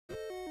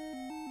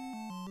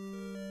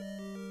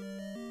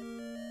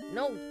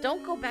No,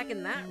 don't go back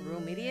in that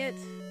room, idiot.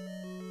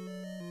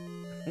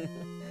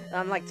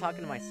 I'm like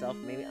talking to myself,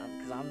 maybe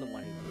because I'm the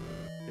one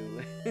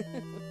who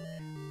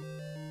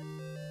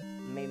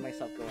made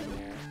myself go in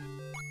there.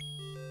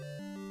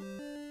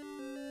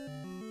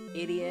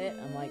 Idiot.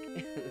 I'm like,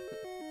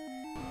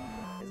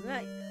 isn't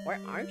that? Why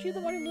aren't you the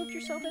one who moved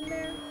yourself in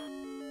there?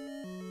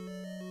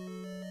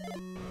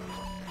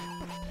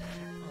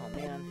 Oh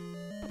man.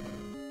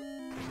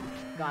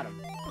 Got him.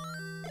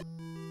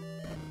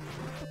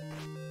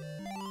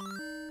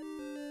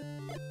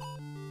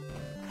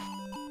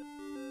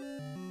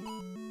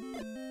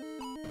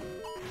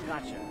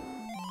 Gotcha.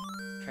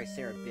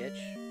 Tricera,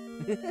 bitch.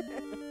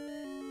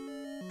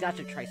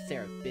 Gotcha,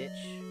 Tricera,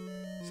 bitch.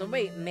 So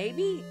wait,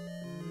 maybe...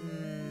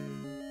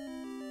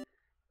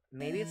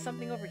 maybe it's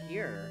something over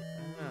here.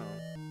 I don't know.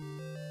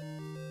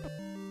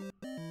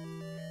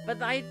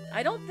 But I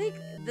don't think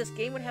this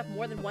game would have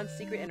more than one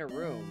secret in a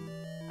room.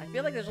 I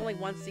feel like there's only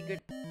one secret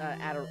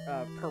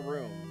per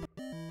room.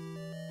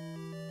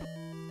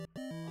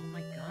 Oh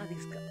my god,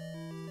 these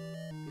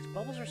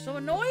bubbles are so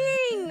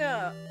annoying!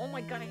 Oh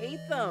my god, I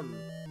hate them!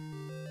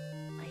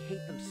 I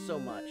hate them so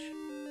much.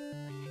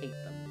 I hate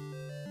them.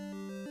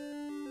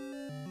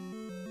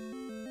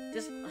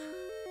 Just...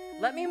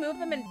 let me move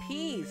them in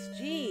peace,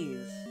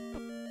 jeez.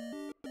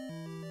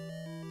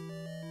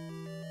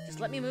 Just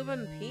let me move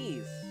them in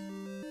peace.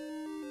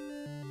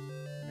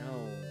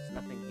 No, there's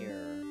nothing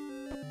here.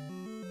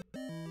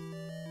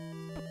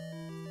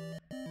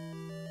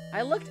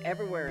 I looked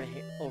everywhere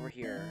over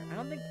here. I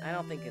don't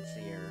think it's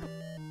here.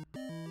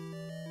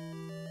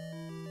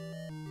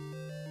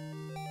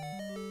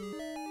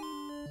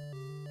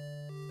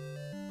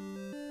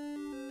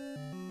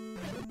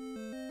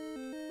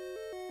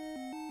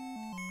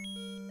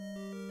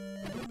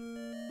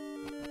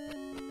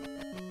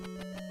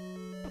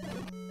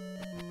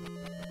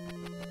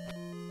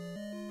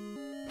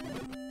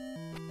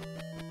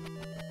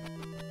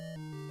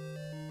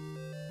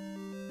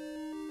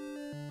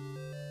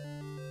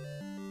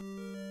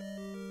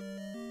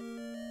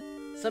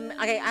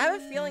 Okay, I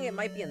have a feeling it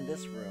might be in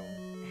this room.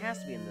 It has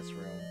to be in this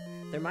room.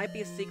 There might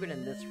be a secret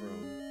in this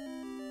room.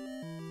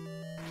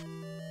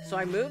 So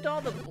I moved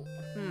all the...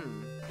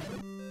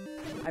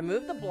 I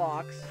moved the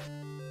blocks.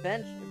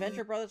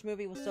 Venture Brothers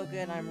movie was so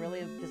good, I'm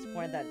really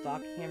disappointed that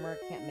Doc Hammer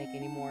can't make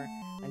anymore.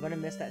 I'm gonna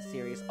miss that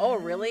series. Oh,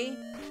 really?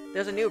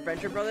 There's a new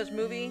Venture Brothers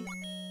movie?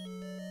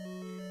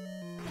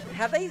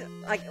 Have they,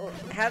 like,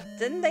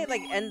 didn't they,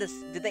 like, end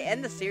this... Did they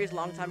end the series a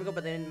long time ago,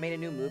 but they made a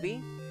new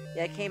movie?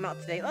 Yeah, it came out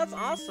today. Oh, that's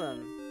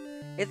awesome.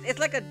 It's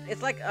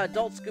like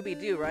adult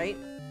Scooby-Doo, right?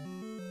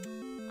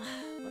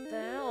 What the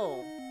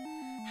hell?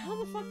 How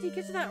the fuck do you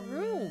get to that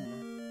room?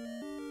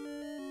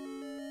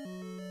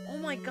 Oh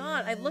my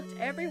god, I looked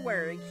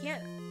everywhere.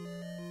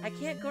 I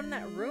can't go in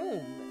that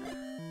room.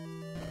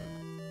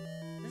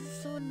 This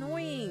is so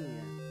annoying.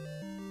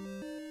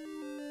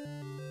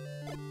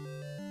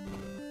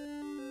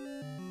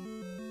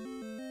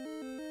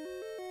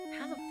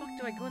 How the fuck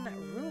do I go in that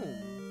room?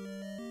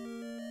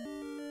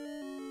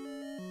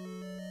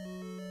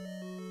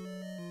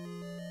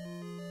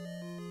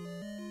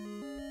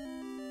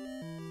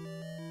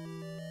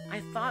 I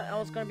thought I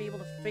was going to be able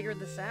to figure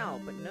this out,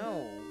 but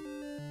no.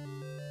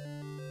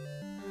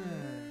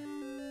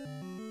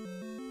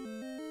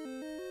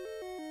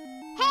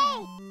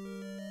 Hey!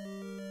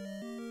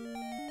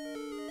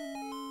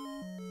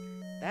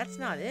 That's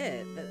not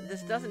it.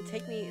 This doesn't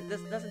take me to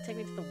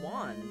the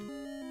wand.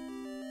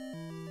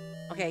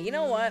 Okay, you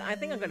know what? I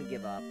think I'm going to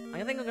give up.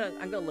 I think I'm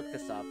going to look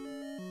this up.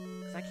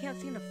 Cuz I can't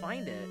seem to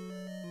find it.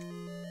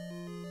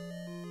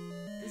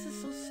 This is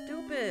so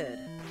stupid.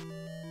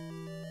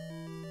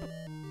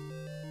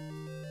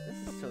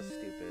 So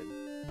stupid.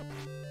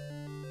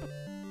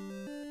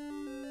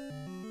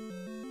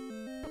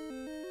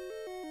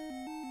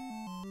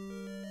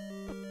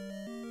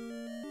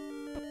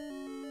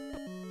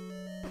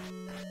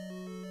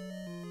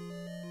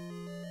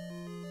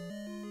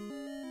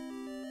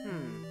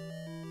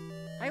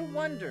 I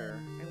wonder.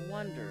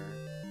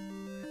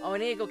 Oh, I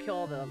need to go kill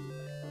all the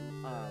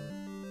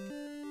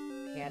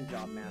hand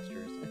job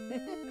masters.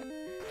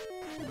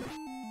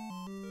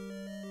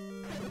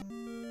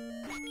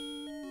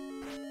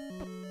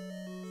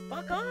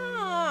 Fuck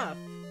off!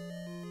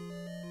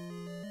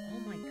 Oh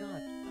my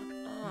god, fuck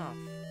off.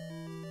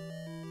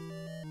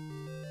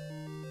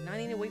 Now I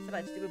need to wait for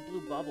that stupid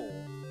blue bubble.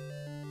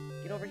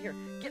 Get over here.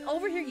 Get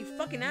over here, you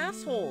fucking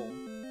asshole!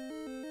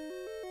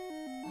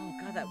 Oh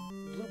god, that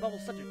blue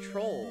bubble's such a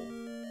troll.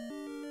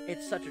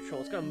 It's such a troll.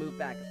 It's gonna move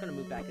back. It's gonna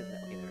move back, isn't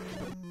it? Okay, there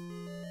it is.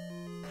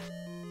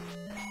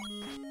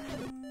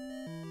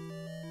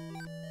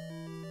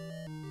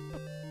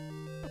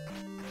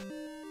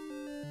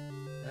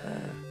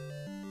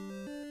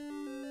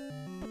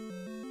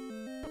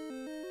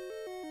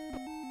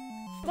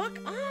 Fuck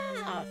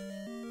off!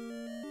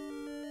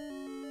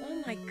 Oh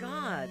my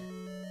god.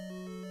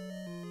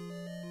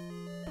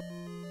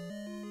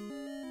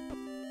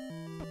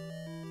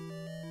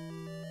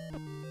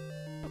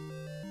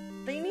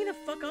 They need to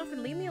fuck off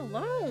and leave me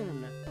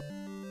alone.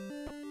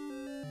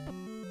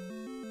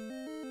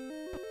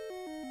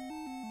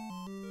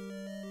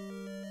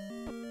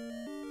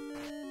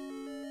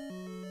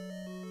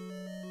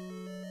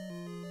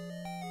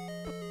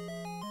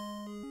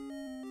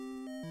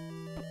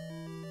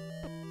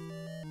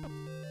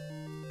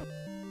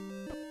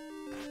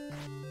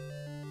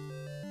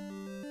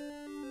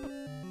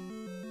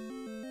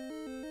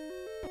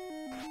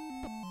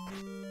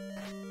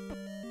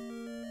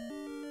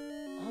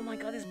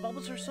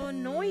 bubbles are so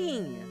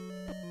annoying!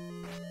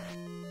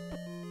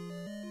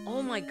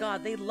 Oh my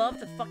god, they love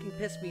to fucking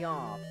piss me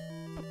off.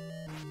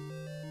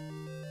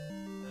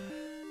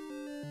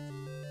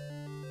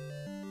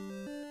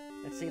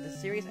 Let's see, the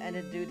series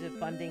ended due to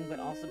funding, but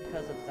also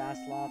because of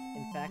Zaslav.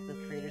 In fact, the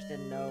creators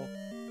didn't know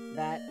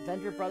that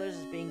Vendor Brothers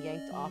is being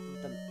yanked off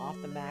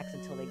the max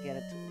until they got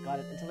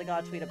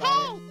a tweet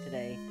about it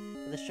today.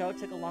 But the show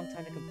took a long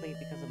time to complete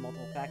because of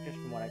multiple factors,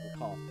 from what I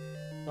recall.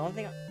 The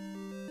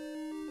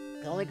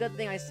only good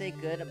thing I say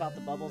good about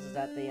the bubbles is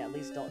that they at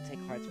least don't take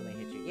hearts when they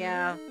hit you.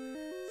 Yeah.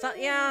 So,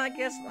 yeah, I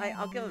guess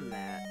I'll give them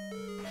that.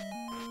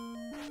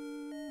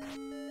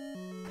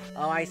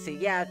 Oh, I see.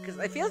 Yeah, because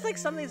it feels like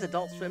some of these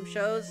Adult Swim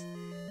shows,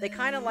 they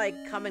kind of like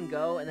come and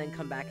go and then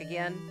come back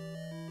again.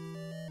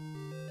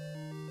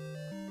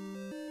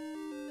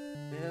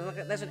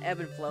 There's an ebb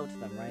and flow to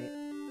them, right?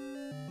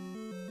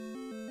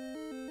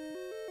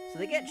 So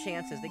they get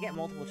chances. They get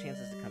multiple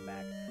chances to come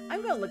back.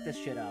 I'm gonna look this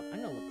shit up.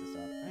 I'm gonna look this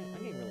up.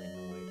 I'm getting really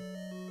annoyed.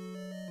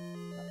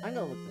 I'm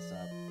gonna look this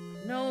up.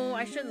 No,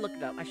 I shouldn't look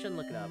it up. I shouldn't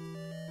look it up.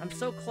 I'm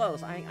so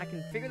close. I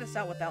can figure this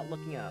out without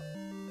looking up.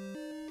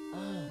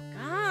 Oh,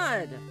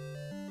 God!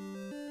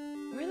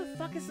 Where the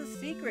fuck is the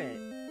secret?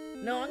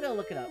 No, I'm gonna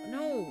look it up.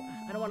 No!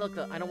 I don't wanna look it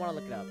up. I don't wanna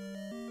look it up.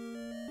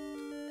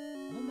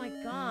 Oh my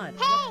god.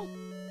 Hey!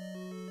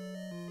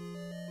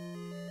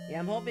 Yeah,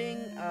 I'm hoping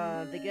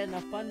they get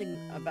enough funding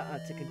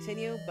to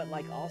continue, but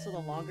like also the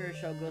longer a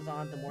show goes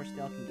on, the more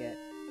stale it can get.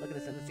 Look at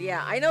The Simpsons.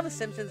 Yeah, I know The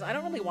Simpsons. I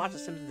don't really watch The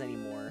Simpsons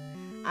anymore.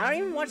 I don't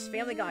even watch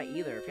Family Guy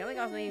either. Family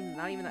Guy's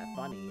not even that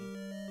funny.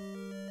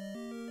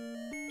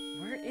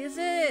 Where is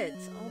it?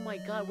 Oh my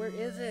god, where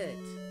is it?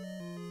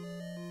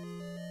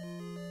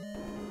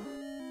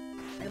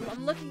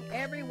 I'm looking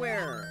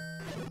everywhere.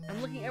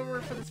 I'm looking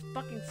everywhere for this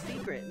fucking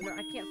secret, and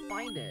I can't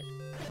find it.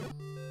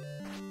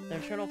 The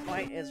internal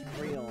fight is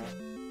real.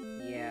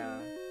 Yeah.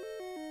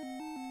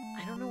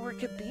 I don't know where it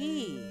could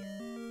be.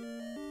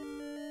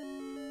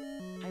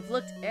 I've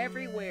looked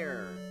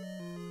everywhere.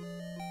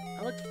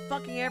 I looked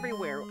fucking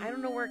everywhere. I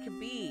don't know where it could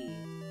be.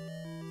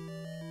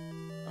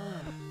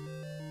 Ugh.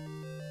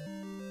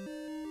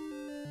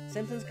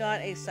 Simpsons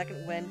got a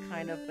second win,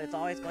 kind of, but it's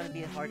always going to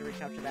be hard to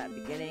recapture that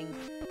beginning,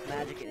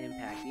 magic, and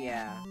impact.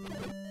 Yeah.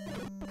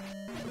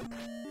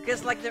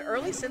 Because, like, the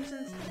early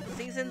Simpsons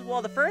seasons,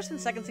 well, the first and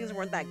second seasons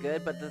weren't that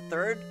good, but the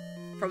third,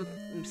 from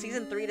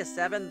season 3 to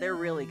 7, they're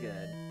really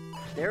good.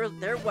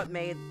 They're what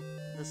made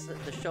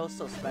the show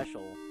so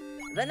special.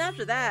 And then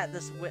after that, the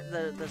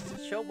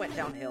show went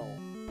downhill.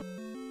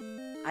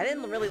 I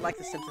didn't really like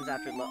The Simpsons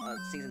after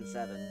season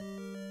 7.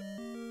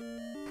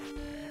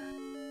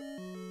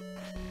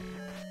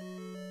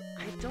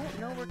 I don't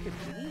know where it could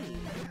be.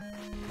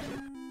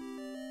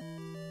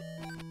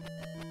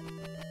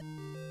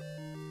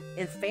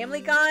 In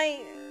Family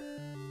Guy,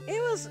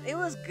 it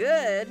was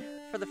good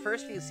for the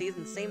first few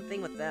seasons. Same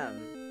thing with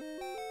them.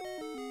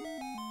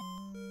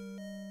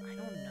 I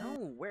don't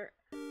know where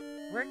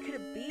could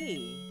it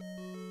be.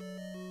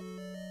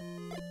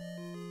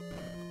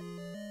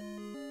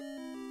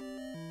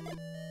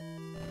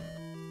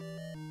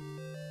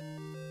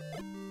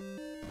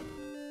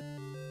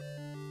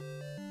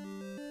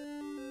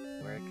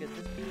 Where could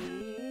this be?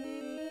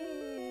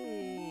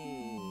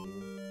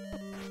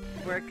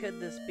 Where could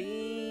this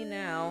be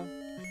now?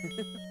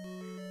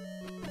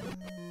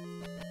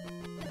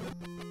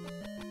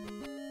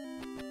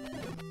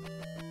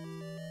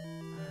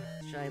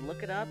 Should I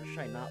look it up or should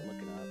I not look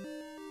it up?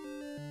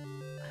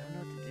 I don't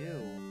know what to do.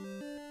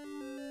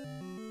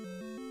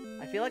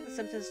 I feel like The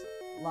Simpsons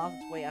lost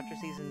its way after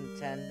season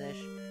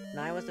 10-ish.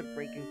 9 was the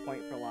breaking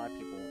point for a lot of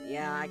people.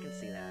 Yeah, I can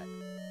see that.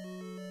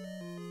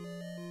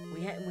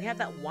 We have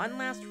that one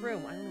last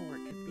room. I don't know where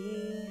it could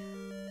be.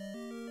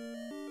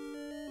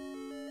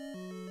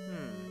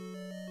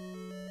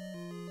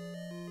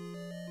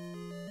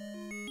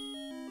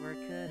 Where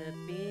could it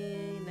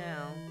be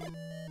now?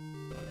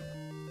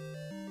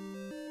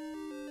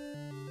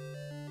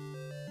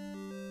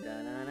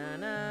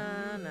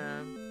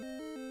 Da-na-na-na-na.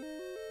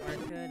 Where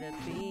could it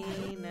be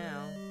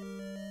now?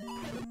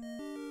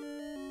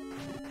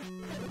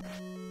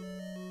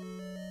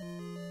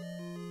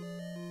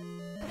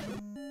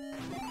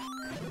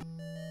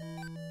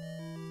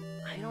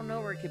 I don't know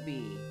where it could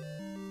be.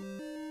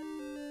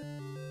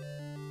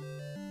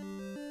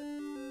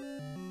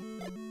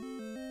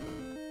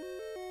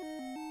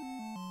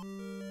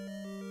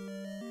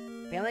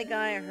 Family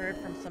Guy, I heard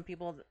from some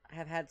people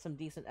have had some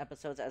decent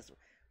episodes as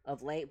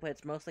of late, but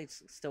it's mostly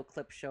still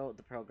clip show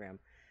the program.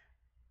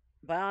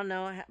 But I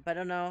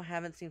don't know.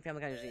 Haven't seen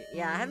Family Guy.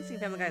 Yeah, I haven't seen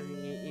Family Guy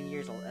in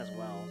years as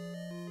well.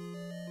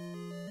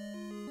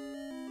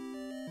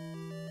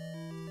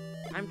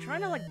 I'm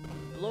trying to like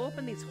blow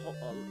open these whole.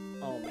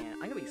 Oh man,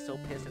 I'm gonna be so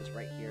pissed it's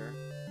right here.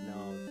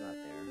 No, it's not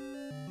there.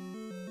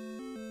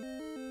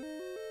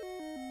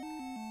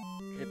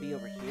 Could it be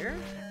over here?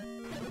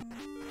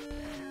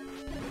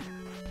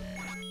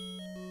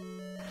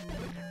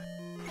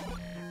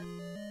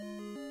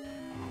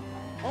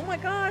 Oh my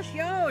gosh,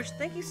 Yosh!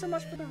 Thank you so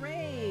much for the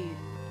raid!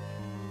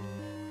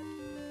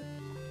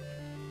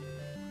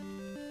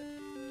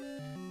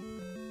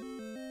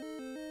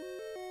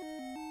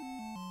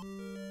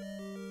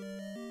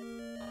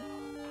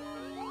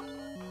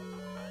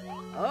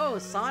 Oh,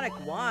 Sonic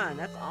 1.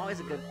 That's always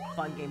a good,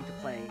 fun game to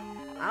play.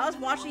 I was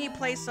watching you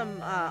play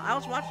some, I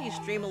was watching you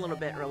stream a little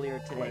bit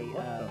earlier today, Wait,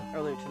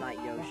 earlier tonight,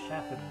 Yosh. What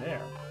happened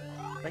there?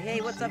 But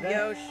hey, what's up, that?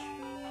 Yosh?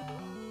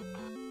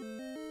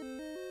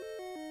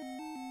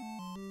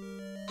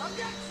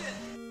 Objection!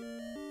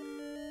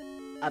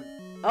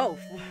 Oh,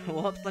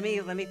 whoops, let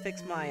me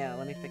fix my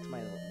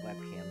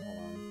webcam, hold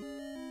on.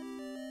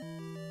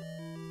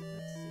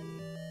 Let's see.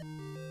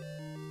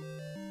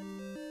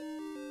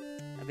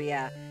 But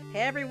yeah,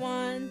 hey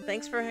everyone,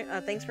 thanks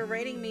for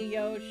rating me,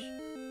 Yosh.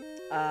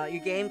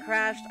 Your game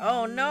crashed?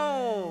 Oh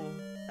no!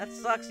 That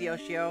sucks,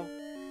 Yoshio.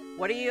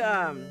 What are you,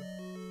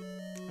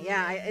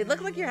 yeah, it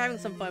looked like you're having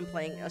some fun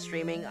playing,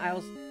 streaming. I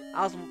was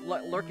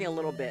lurking a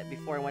little bit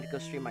before I went to go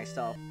stream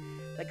myself.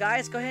 But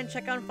guys, go ahead and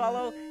check out and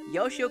follow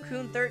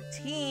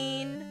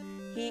YoshioKun13.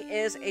 He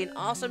is an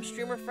awesome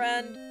streamer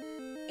friend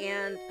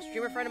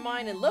of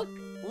mine. And look,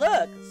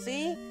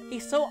 see,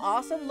 he's so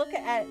awesome. Look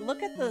at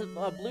the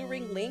blue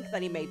ring link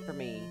that he made for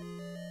me.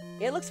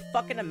 It looks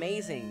fucking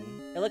amazing.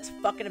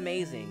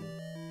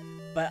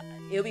 But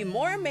it would be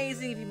more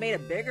amazing if you made a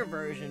bigger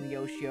version,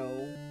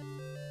 Yoshio.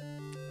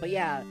 But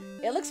yeah,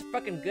 it looks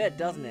fucking good,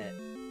 doesn't it?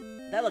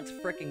 That looks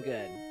freaking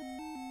good.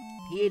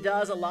 He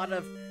does a lot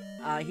of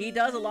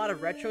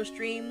retro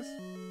streams.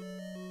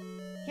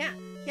 Yeah,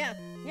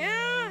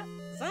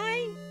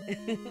 Zai.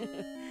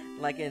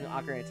 Like in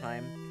Ocarina of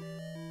Time.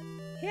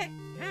 Yeah.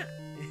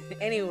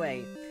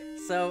 Anyway,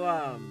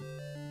 so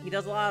he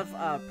does a lot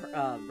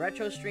of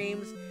retro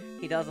streams.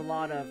 He does a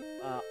lot of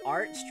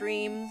art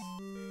streams.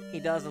 He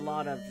does a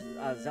lot of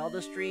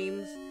Zelda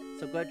streams.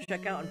 So go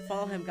check out and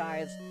follow him,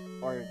 guys,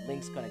 or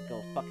Link's gonna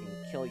go fucking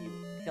kill you.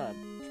 He's gonna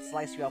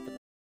slice you up with